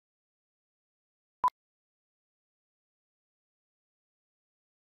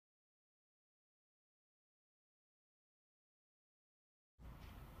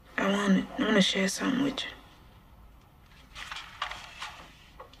I wanna share something with you.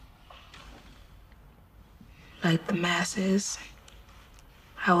 Like the masses,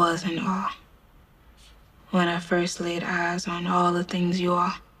 I was in awe when I first laid eyes on all the things you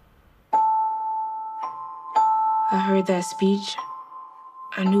are. I heard that speech.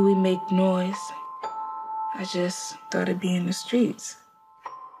 I knew we'd make noise. I just thought it'd be in the streets.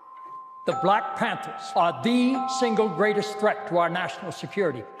 The Black Panthers are the single greatest threat to our national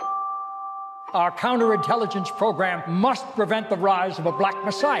security. Our counterintelligence program must prevent the rise of a black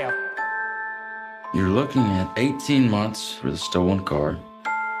messiah. You're looking at 18 months for the stolen car,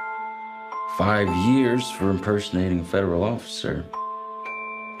 5 years for impersonating a federal officer,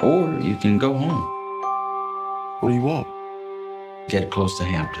 or you can go home. What do you want? Get close to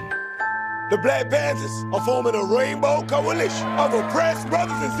Hampton. The Black Panthers are forming a rainbow coalition of oppressed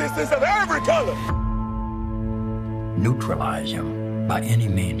brothers and sisters of every color. Neutralize him by any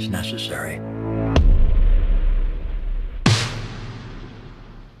means necessary.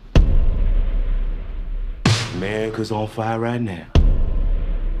 America's on fire right now.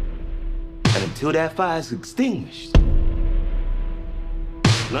 And until that fire is extinguished,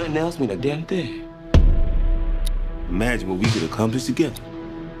 nothing else means a damn thing. Imagine what we could accomplish together.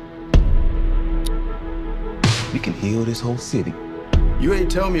 We can heal this whole city. You ain't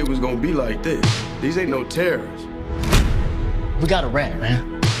tell me it was gonna be like this. These ain't no terrorists. We got a rat,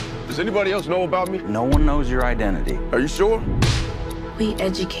 man. Does anybody else know about me? No one knows your identity. Are you sure? We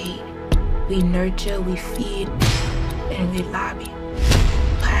educate, we nurture, we feed, and we lobby.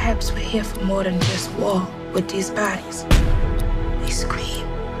 Perhaps we're here for more than just war with these bodies. We scream,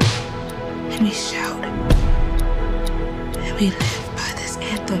 and we shout, and we live by this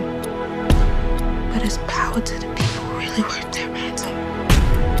anthem. But it's power to the people really worth their ransom.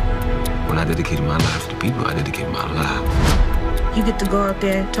 When I dedicated my life to people, I dedicated my life. You get to go up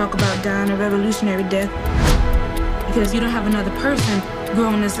there and talk about dying a revolutionary death because you don't have another person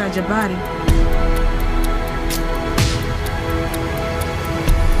growing inside your body.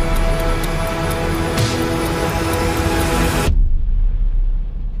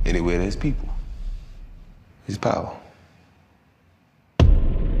 Anywhere there's people, there's power.